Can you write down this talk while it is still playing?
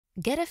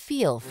Get a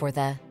feel for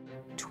the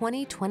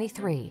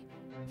 2023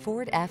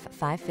 Ford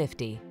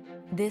F-550.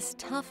 This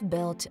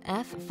tough-built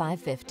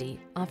F-550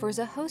 offers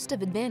a host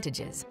of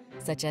advantages,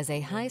 such as a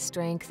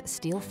high-strength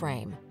steel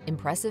frame,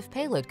 impressive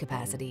payload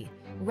capacity,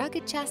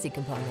 rugged chassis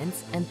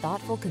components, and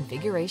thoughtful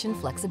configuration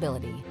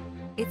flexibility.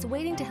 It's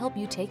waiting to help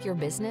you take your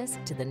business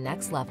to the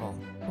next level.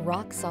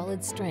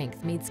 Rock-solid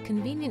strength meets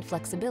convenient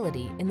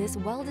flexibility in this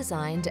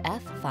well-designed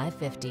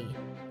F-550.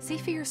 See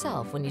for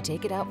yourself when you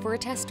take it out for a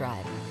test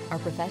drive. Our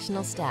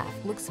professional staff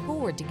looks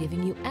forward to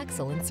giving you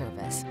excellent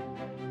service.